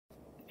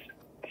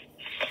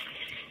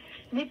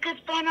We could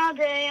spend all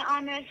day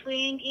on our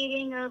swing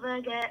eating a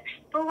baguette.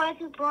 But why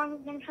too boring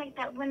things like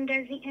that when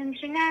there's the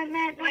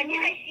internet? Why did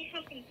I see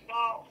something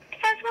fall?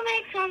 Let's go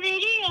make some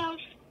videos.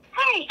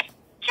 Hey,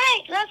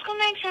 let's go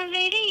make some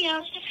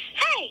videos.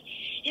 Hey,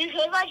 you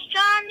could watch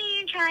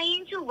Johnny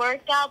trying to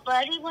work out,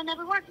 but it will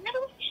never work.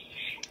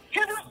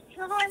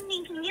 So what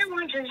means you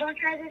want to don't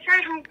try this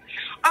at home.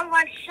 Or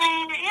watch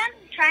Sam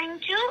trying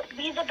to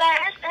be the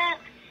best at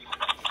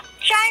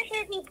trying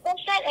to be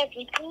best at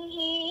everything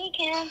he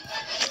can.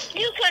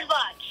 You could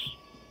watch.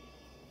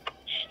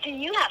 Do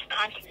you have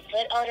constant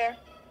foot odor?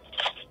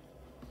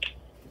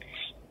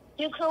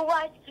 You could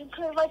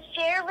watch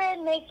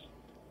Jared make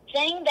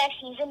saying that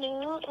he's a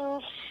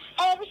noob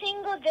every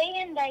single day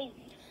and night.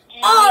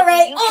 All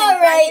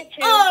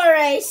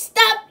right.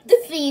 Stop the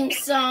theme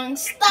song.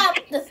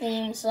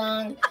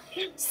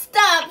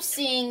 Stop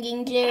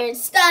singing, Jared.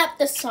 Stop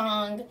the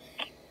song.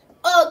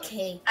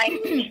 Okay.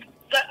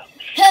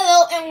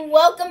 Hello and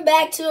welcome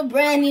back to a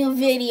brand new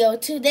video.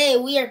 Today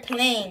we are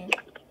playing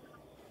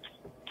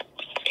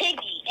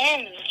Piggy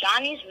and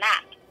Johnny's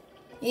map.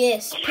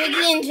 Yes,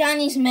 Piggy and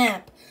Johnny's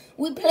map.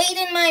 We played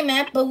in my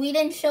map, but we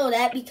didn't show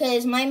that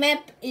because my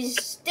map is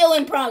still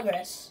in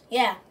progress.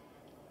 Yeah.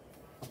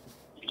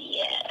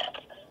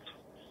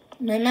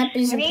 My map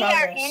is in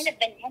progress. We are in the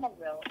banana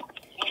world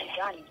in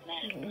Johnny's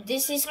map.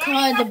 This is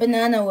called the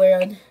banana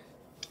world.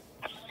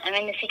 I'm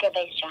in the secret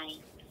base,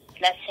 Johnny.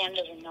 That Sam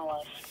doesn't know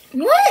of.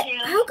 What?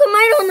 How come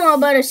I don't know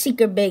about a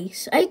secret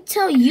base? I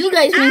tell you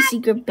guys my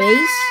secret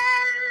base.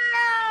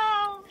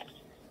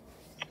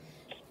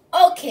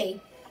 Okay.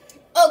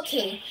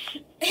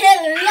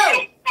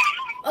 Hello.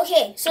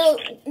 Okay, so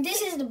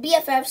this is the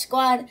BFF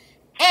squad,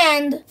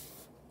 and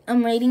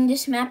I'm rating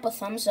this map a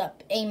thumbs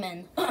up.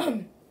 Amen.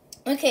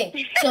 Okay,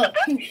 so,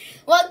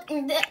 well,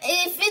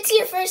 if it's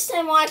your first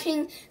time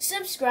watching,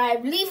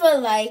 subscribe, leave a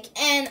like,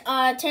 and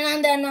turn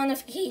on that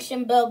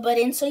notification bell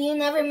button so you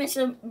never miss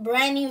a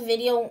brand new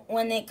video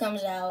when it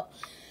comes out.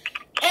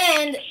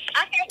 And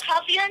okay,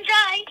 hope you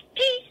enjoy.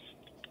 Peace.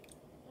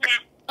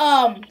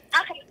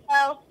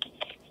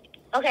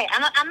 Okay,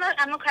 so I'm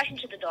gonna crash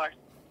into the door.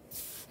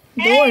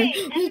 Door?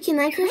 Hey. Wait, can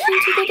I crash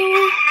into the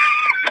door?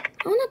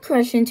 I wanna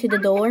crash into the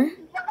door.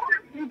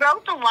 You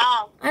broke the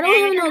wall. I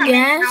don't have no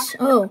gas.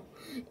 Oh.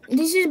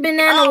 This is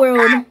Banana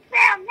World. Sam,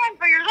 run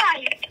for your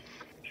life.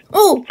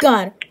 Oh,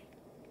 God.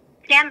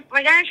 Sam,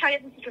 we're going to show you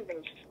the secret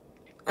base.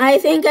 I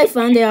think I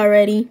found it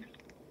already.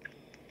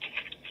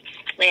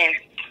 Where?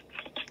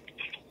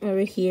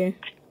 Over here.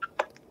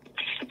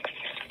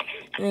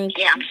 Like,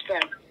 yeah, I'm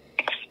still.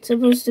 It's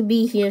supposed to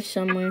be here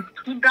somewhere.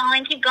 Keep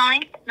going.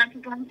 No,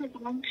 keep going.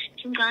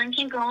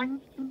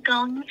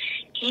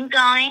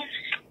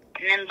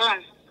 And then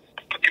boom.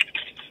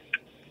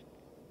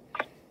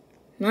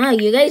 Wow,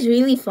 you guys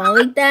really fall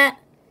like that?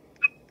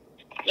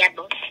 Yeah,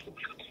 both.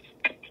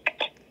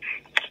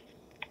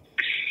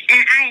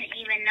 And I didn't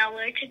even know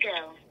where to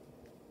go.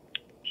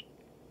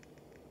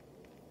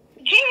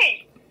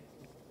 Jared!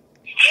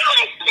 How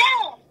I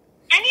fell!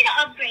 I need to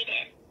upgrade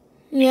it.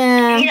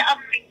 Yeah. I need to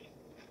upgrade it.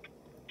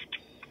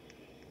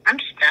 I'm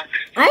stuck.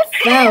 I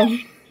fell.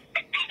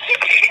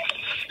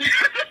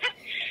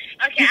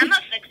 Okay, I'm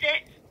gonna fix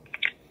it.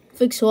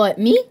 Fix what?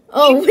 Me?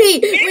 Oh,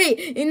 wait.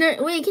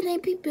 Wait, can I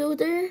be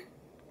builder?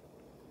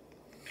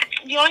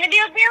 Do you want to be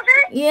a builder?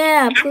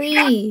 Yeah,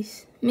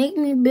 please. Make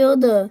me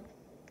builder.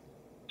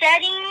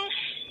 Settings.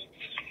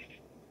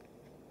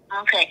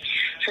 Okay.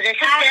 So this is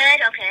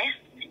good. Okay.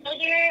 So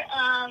here,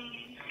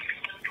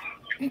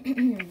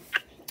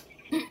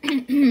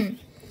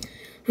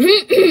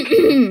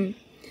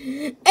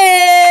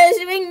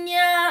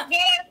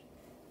 Yeah.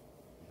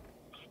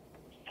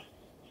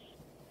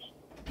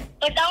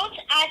 But don't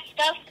add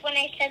stuff when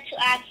I said to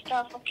add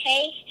stuff,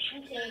 okay?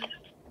 Okay.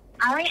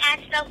 I only add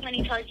stuff when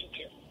he told you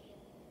to.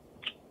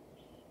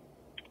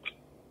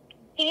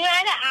 Can you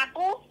add an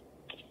apple?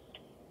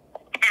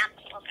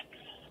 Apple, okay.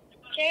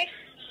 Sure?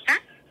 Huh?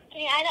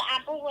 Can you add an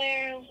apple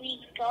where we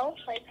go?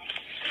 Like,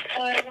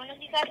 or one of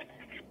you guys?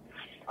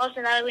 Oh,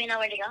 so now we know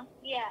where to go?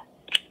 Yeah.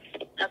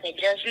 Okay,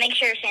 just make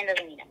sure Sam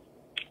doesn't need it.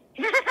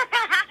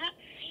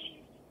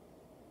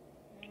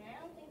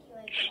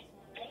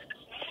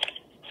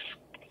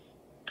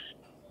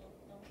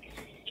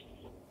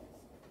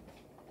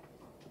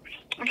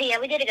 Okay, yeah,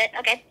 we did it good.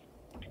 Okay.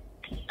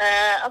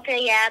 Okay,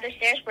 yeah, the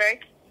stairs work.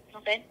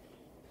 Okay.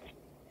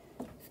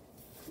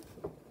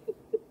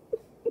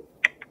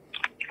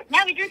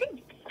 Now we do things.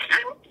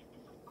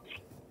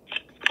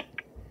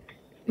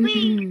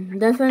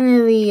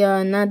 Definitely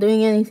not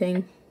doing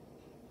anything.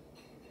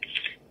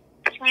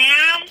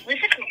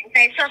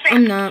 Okay, so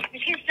I'm not. We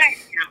can start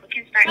now. We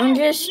can start. I'm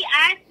just.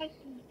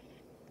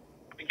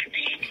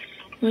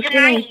 What's The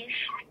knife.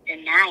 The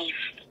knife.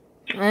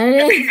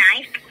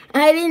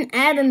 I didn't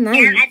add a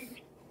knife.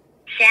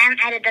 Sam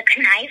added the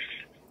knife.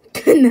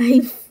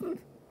 Knife.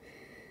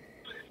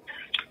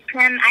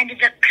 Sam added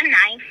the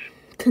knife.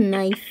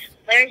 Knife.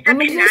 Where's the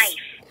knife?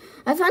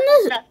 I found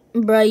this.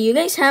 Bro, you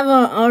guys have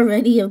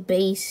already a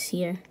base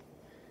here.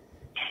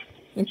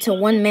 It's a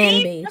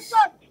one-man base.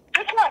 Look.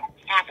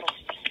 Apple.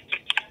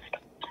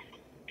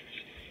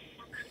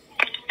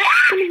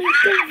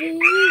 the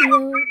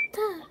video.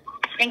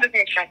 Thank you for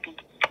distracting.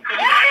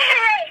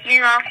 You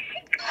know.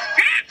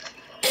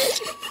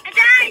 I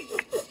died!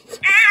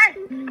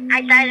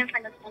 I died in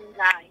front of some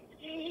guy.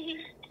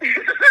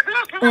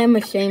 I'm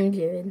ashamed,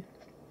 Jared.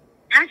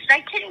 I'm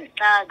spectating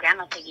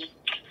Grandma Piggy.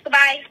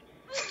 Goodbye.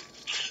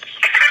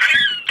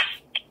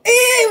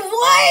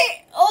 What?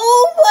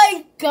 Oh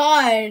my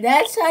god,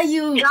 that's how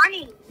you...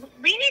 Johnny,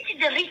 we need to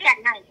delete that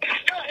knife.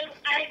 No,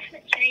 I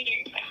put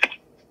traitor.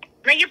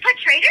 Like you put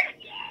traitor?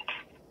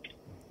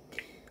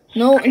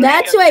 No,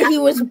 that's why he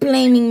was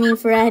blaming me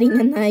for adding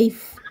a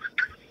knife.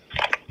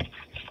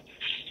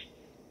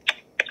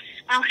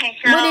 Okay,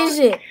 so... What is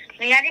it?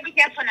 We gotta be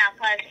careful now,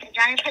 because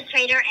Johnny put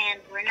traitor,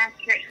 and we're not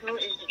sure who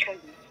is the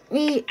traitor.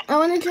 Wait, I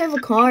want to drive a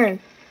car.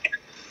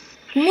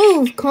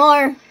 Move,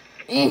 car.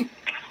 Got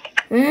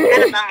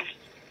a bone.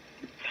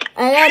 I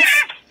got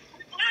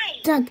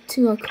stuck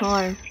to a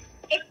car.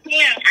 It's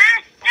him.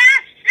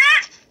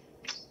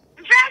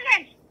 I'm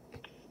frozen!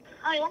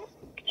 Oh, you want to?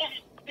 Yeah.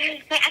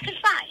 Wait, I can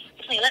fly.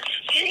 Wait, let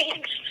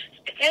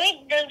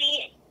me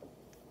delete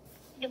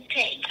the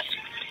pig.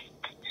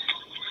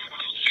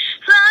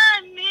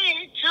 Fly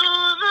me to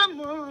the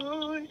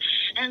moon,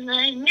 and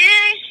I miss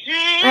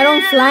I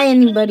don't fly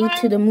anybody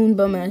to the moon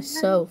but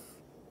myself.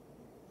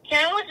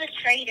 That was a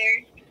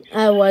traitor.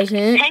 I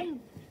wasn't. Hey,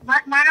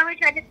 Mono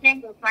tried to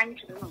sing go fly me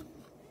to the moon.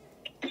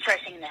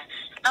 First thing that.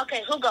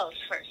 Okay, who goes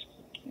first?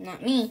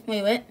 Not me.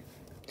 Wait, what?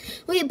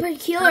 Wait,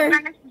 parkour.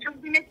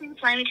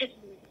 Fly me to the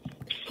moon.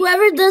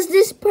 Whoever does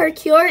this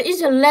parkour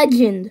is a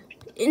legend.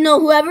 No,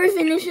 whoever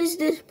finishes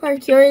this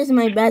parkour is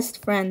my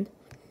best friend.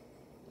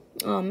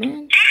 Oh,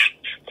 man.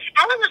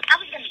 I was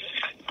gonna do it.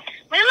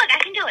 Wait, look, I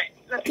can do it.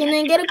 Look, Can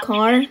I get a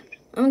car?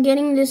 I'm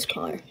getting this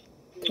car.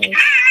 Okay.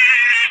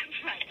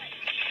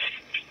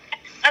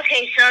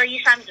 Okay, so you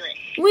saw me do it.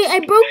 Wait, I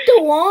broke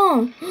the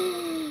wall.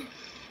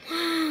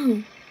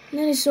 Wow.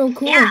 That is so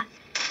cool. Yeah.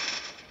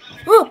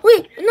 Oh,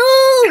 wait, no!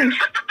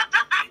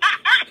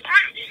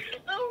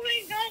 Oh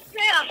my God,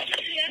 Sam!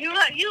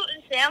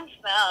 Sam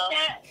fell.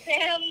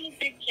 Sam's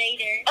the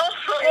traitor. Oh.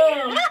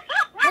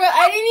 Bro,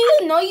 I didn't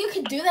even know you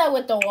could do that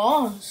with the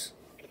walls.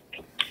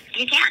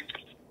 You can't.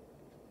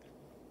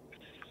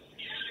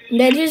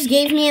 That just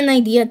gave me an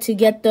idea to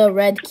get the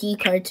red key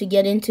card to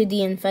get into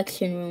the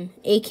infection room,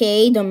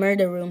 aka the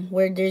murder room,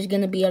 where there's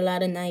gonna be a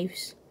lot of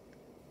knives.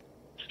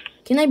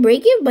 Can I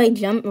break it by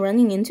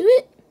running into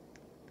it?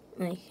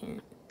 I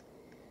can't.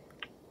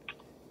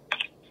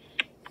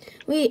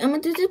 Wait, I'm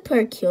gonna do the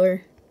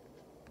parkour.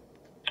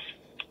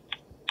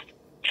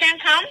 Sam,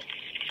 come.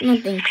 No,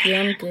 thank you.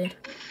 I'm good.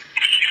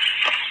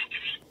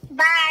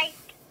 Bye.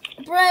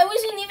 Bro, I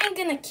wasn't even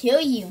gonna kill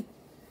you.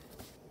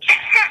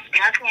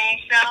 Okay,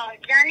 so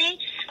Johnny.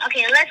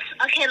 Okay,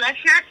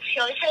 let's not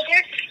show each other.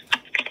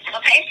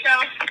 Okay, so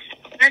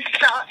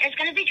it's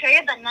gonna be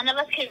traitor, but none of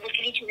us can look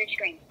at each other's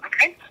screen.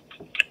 Okay.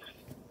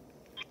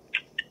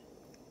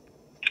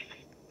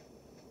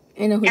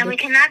 I know who And we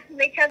cannot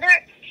see each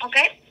other.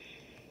 Okay.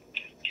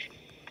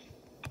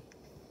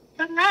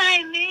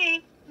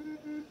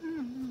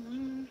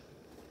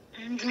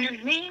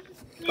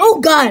 Oh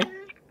God!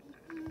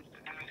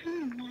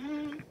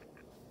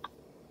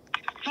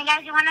 Hey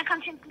guys, you wanna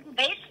come to the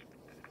base?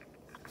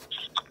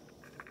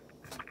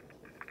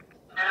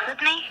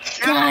 With me?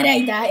 God,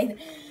 I died.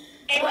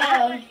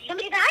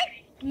 Somebody died?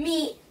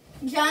 Me.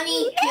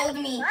 Johnny killed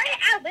me.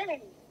 I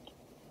win.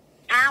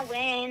 I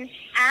win.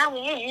 I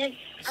win.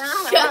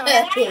 Shut up. I'm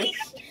not doing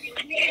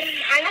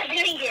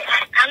it.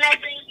 I'm not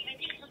doing it.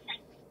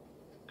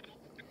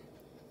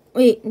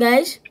 Wait,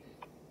 guys.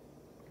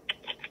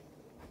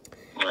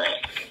 What?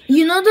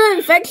 You know the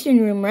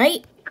infection room,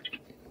 right?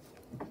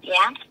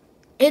 Yeah?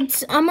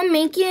 I'm gonna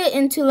make it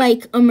into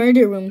like a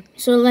murder room.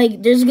 So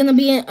like there's gonna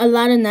be a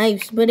lot of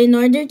knives, but in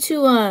order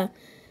to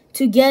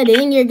get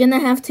in, you're gonna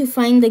have to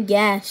find the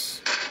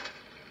gas.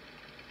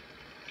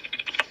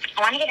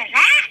 I wanna get in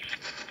that.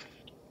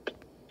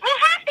 What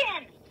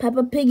happened?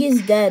 Peppa Pig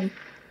is dead.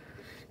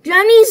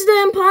 Johnny's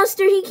the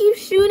imposter. He keeps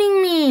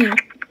shooting me.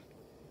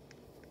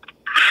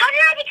 How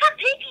did I become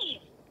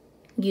Piggy?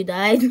 You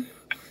died.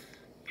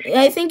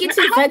 I think it's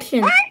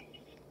infection. What?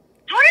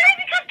 How did I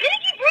become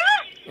Piggy, bro?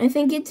 I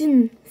think it's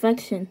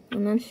infection.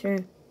 I'm not sure.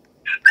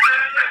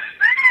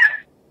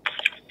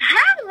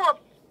 How?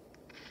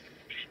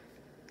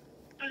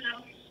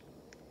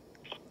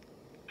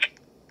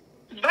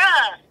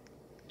 Bruh,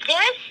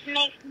 this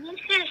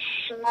is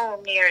so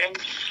weird and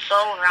so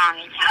wrong.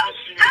 And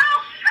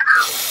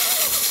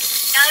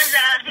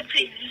that was the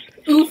Piggy.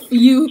 Oof,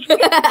 you. Sam!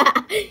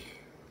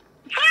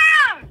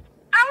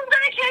 I was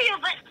gonna kill you,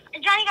 but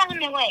Johnny got in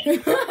my way.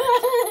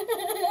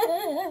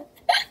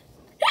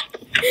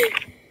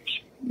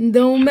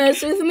 Don't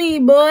mess with me,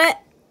 boy.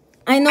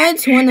 I know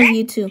it's one of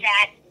you two.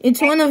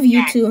 It's one of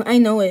you two. I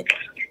know it.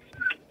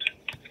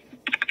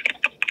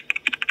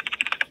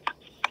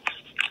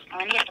 I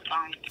want to get the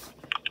phone.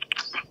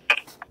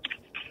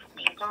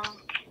 There you go.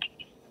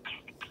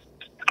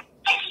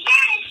 It's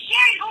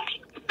Sherry.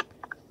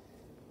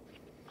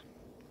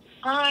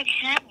 Or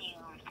can you?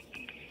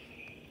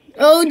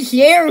 Oh,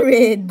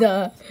 Jared.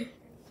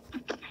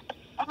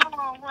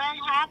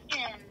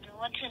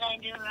 what did I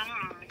do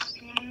wrong?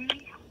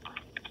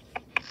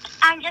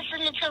 I'm just a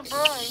little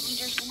boy who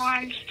just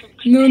wants to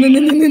play. No.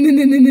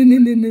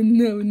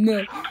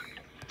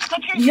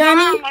 What is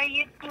Johnny? wrong? Are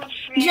you too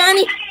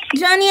afraid?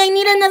 Johnny, I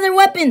need another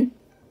weapon.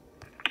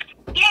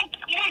 Yes.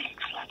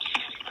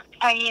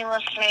 Are you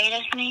afraid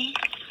of me?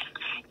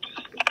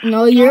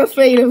 No, you're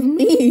afraid of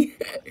me.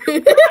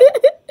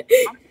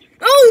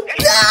 Oh,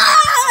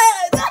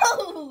 God!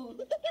 No!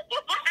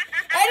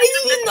 I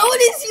didn't even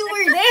notice you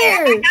were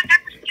there.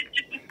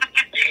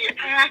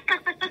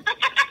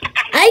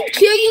 I'd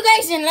kill you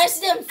guys in less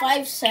than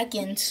 5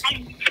 seconds.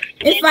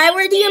 If I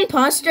were the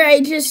imposter,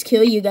 I'd just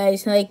kill you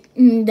guys like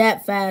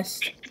that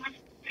fast.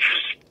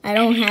 I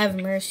don't have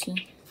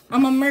mercy.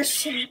 I'm a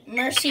merciless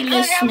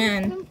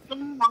man.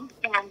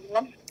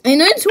 I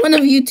know it's one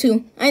of you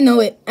two. I know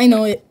it. I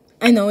think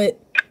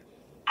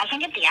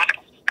it's the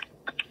apple.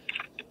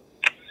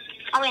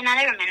 Oh, wait, now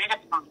never mind.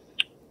 That's wrong.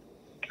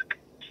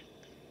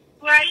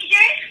 Where are you,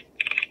 Jared?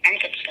 I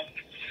think it's good.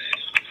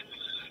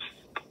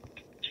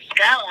 Let's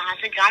go.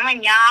 How's it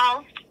going,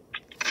 y'all?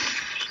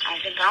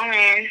 How's it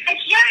going?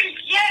 It's Jared.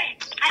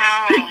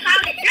 Oh.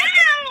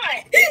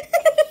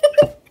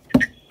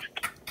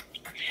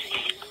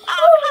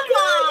 Oh, come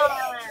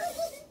on.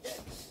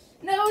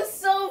 That was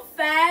so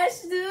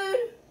fast, dude.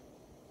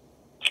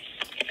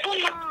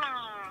 Come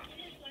on.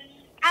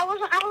 I was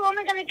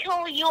only gonna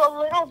kill you a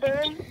little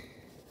bit.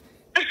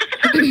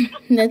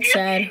 That's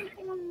sad.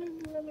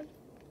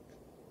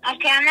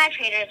 Okay, I'm not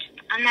trading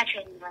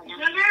right now.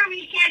 Remember,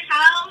 we can't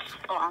tell.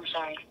 Oh, I'm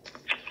sorry.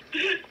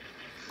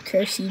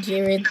 Curse you,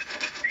 Jared.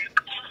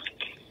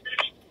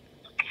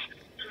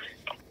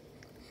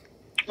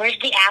 Where's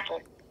the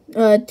apple?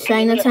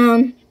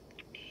 Chinatown.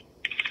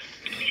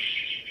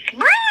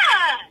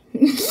 Bruh!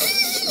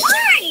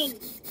 Why?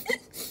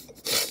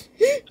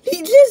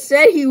 He just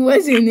said he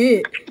wasn't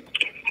it.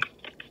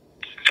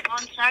 Oh,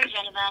 I'm sorry,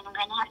 Jennifer. I'm gonna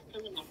have to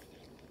do it.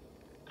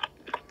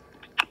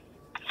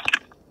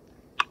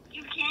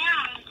 You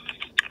can't.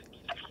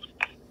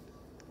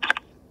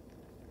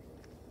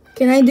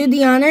 Can I do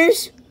the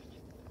honors?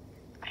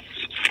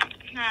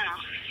 No.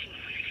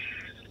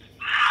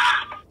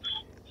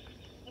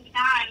 It's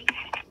fine.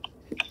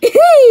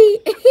 Hey!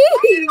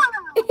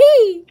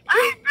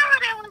 I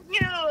thought it was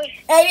you.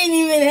 I didn't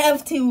even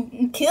have to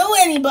kill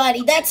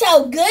anybody. That's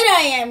how good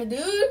I am,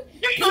 dude.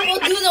 People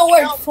do the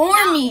work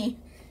for me.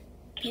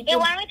 Hey,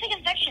 why don't we pick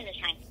infection this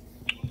time?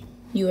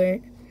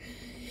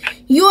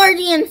 You are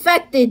the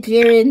infected,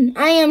 Jared.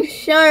 I am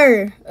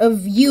sure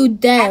of you I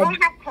dead.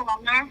 don't have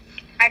corona.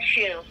 That's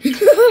you.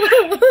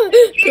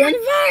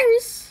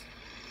 Coronavirus.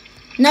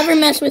 Never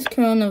mess with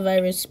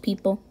coronavirus,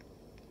 people.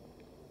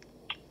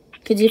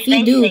 Because if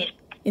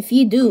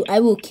you do, I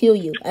will kill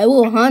you. I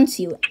will haunt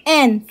you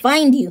and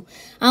find you.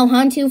 I'll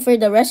haunt you for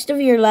the rest of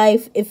your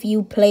life if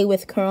you play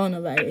with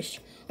coronavirus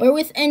or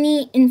with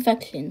any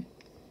infection.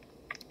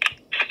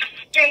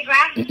 Jerry,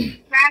 grab the...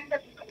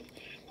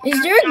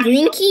 Is there a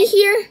green key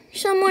here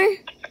somewhere?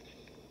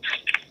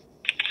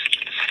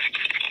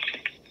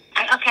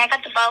 Okay, I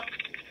got the bow.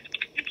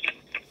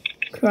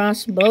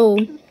 Crossbow.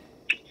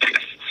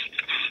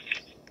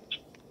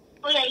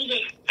 Oh, yeah, you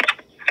did.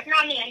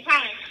 Not me, I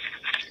promise.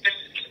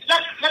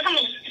 Look at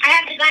me. I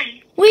have the gun.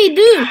 Wait,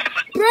 dude.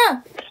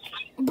 Bruh.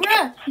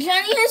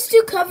 Johnny has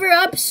to cover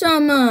up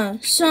some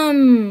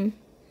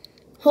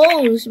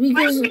holes because...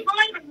 Why are you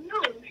going to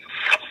move?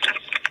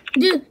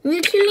 Dude,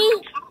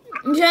 literally,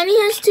 Johnny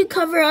has to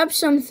cover up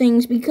some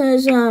things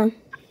because, I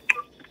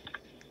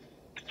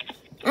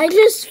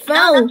just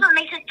fell. No, that's what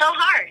makes it so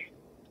hard.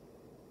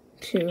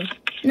 True.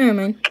 Never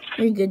mind.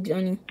 You're good,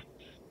 Johnny.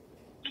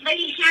 But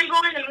you can't go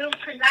in the roof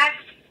because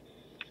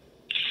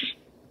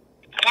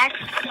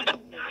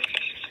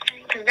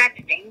that's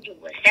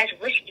dangerous. That's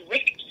whiskey.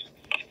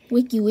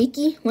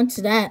 Wiki? What's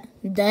that?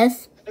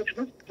 Death? It's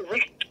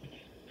whiskey.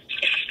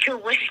 It's too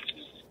whiskey.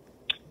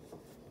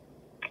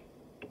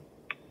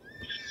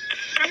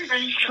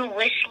 It's too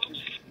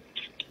whiskey.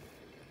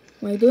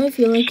 Why do I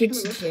feel like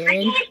it's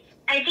Jared?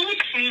 I think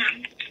it's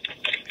Sam.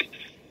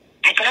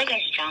 I feel like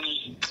it's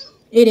Johnny.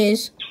 It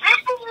is.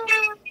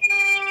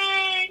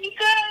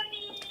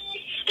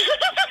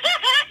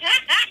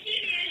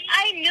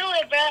 I knew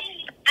it, bro.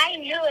 I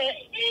knew it.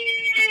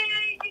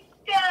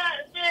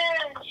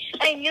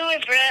 I knew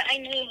it, bro. I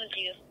knew it was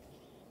you.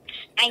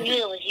 I knew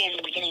it was you in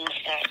the beginning of the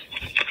start.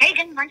 Hey,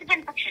 then when's the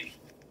infection?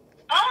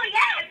 Oh,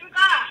 yeah, I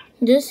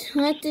forgot. Just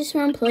let this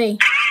one play.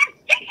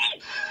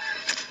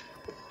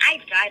 I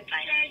died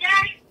by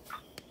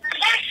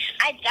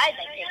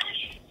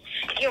piggy.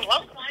 You're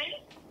welcome.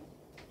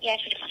 Yeah,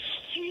 it's pretty fun.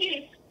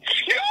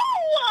 No!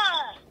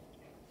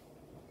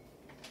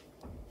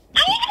 I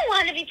didn't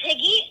want to be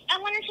piggy. I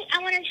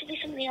wanted to be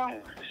somebody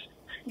else.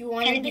 You Can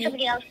wanna I be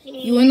somebody else?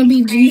 You wanna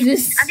be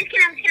Jesus? I'm just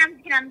kidding.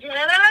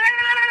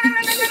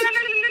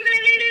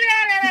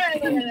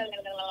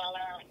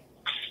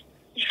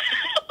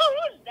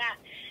 Who's that?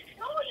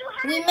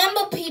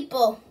 Remember,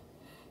 people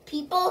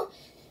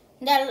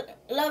that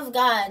love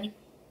God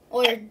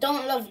or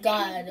don't love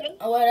God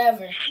or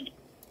whatever.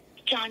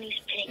 Johnny's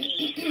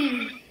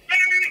piggy.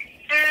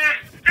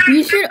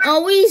 You should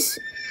always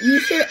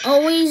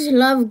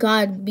love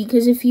God,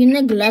 because if you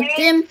neglect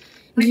Him,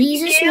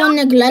 Jesus will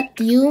neglect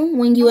you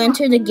when you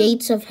enter the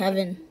gates of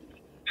heaven.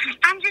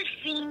 I'm just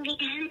feeding the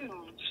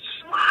animals.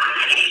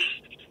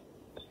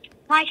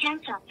 Why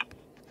can't I?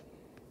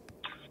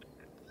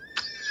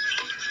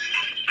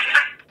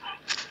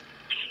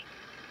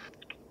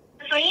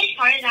 The funniest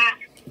part is that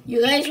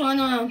You guys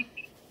wanna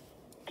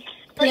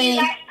but play?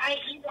 you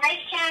guys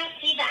can't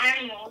see the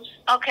animals.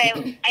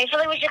 Okay, I feel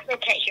like we should play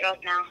Pet Heroes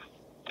now.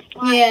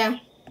 Yeah.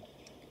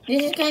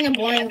 This is kind of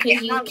boring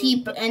because you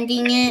keep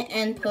ending it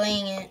and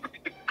playing it.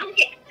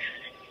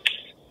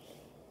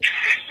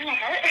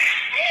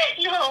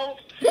 No.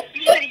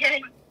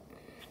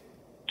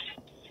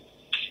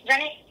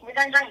 Johnny, we're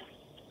done running.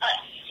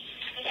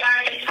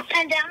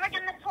 And then we're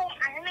gonna play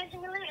Iron Man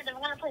Simulator, and then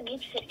we're gonna play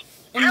Need City.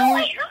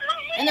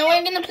 And then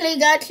we're gonna play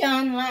Gacha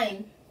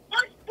online.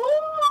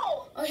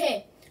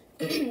 Okay.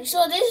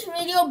 So this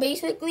video,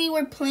 basically,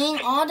 we're playing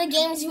all the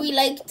games we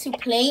like to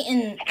play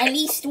in at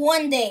least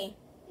one day.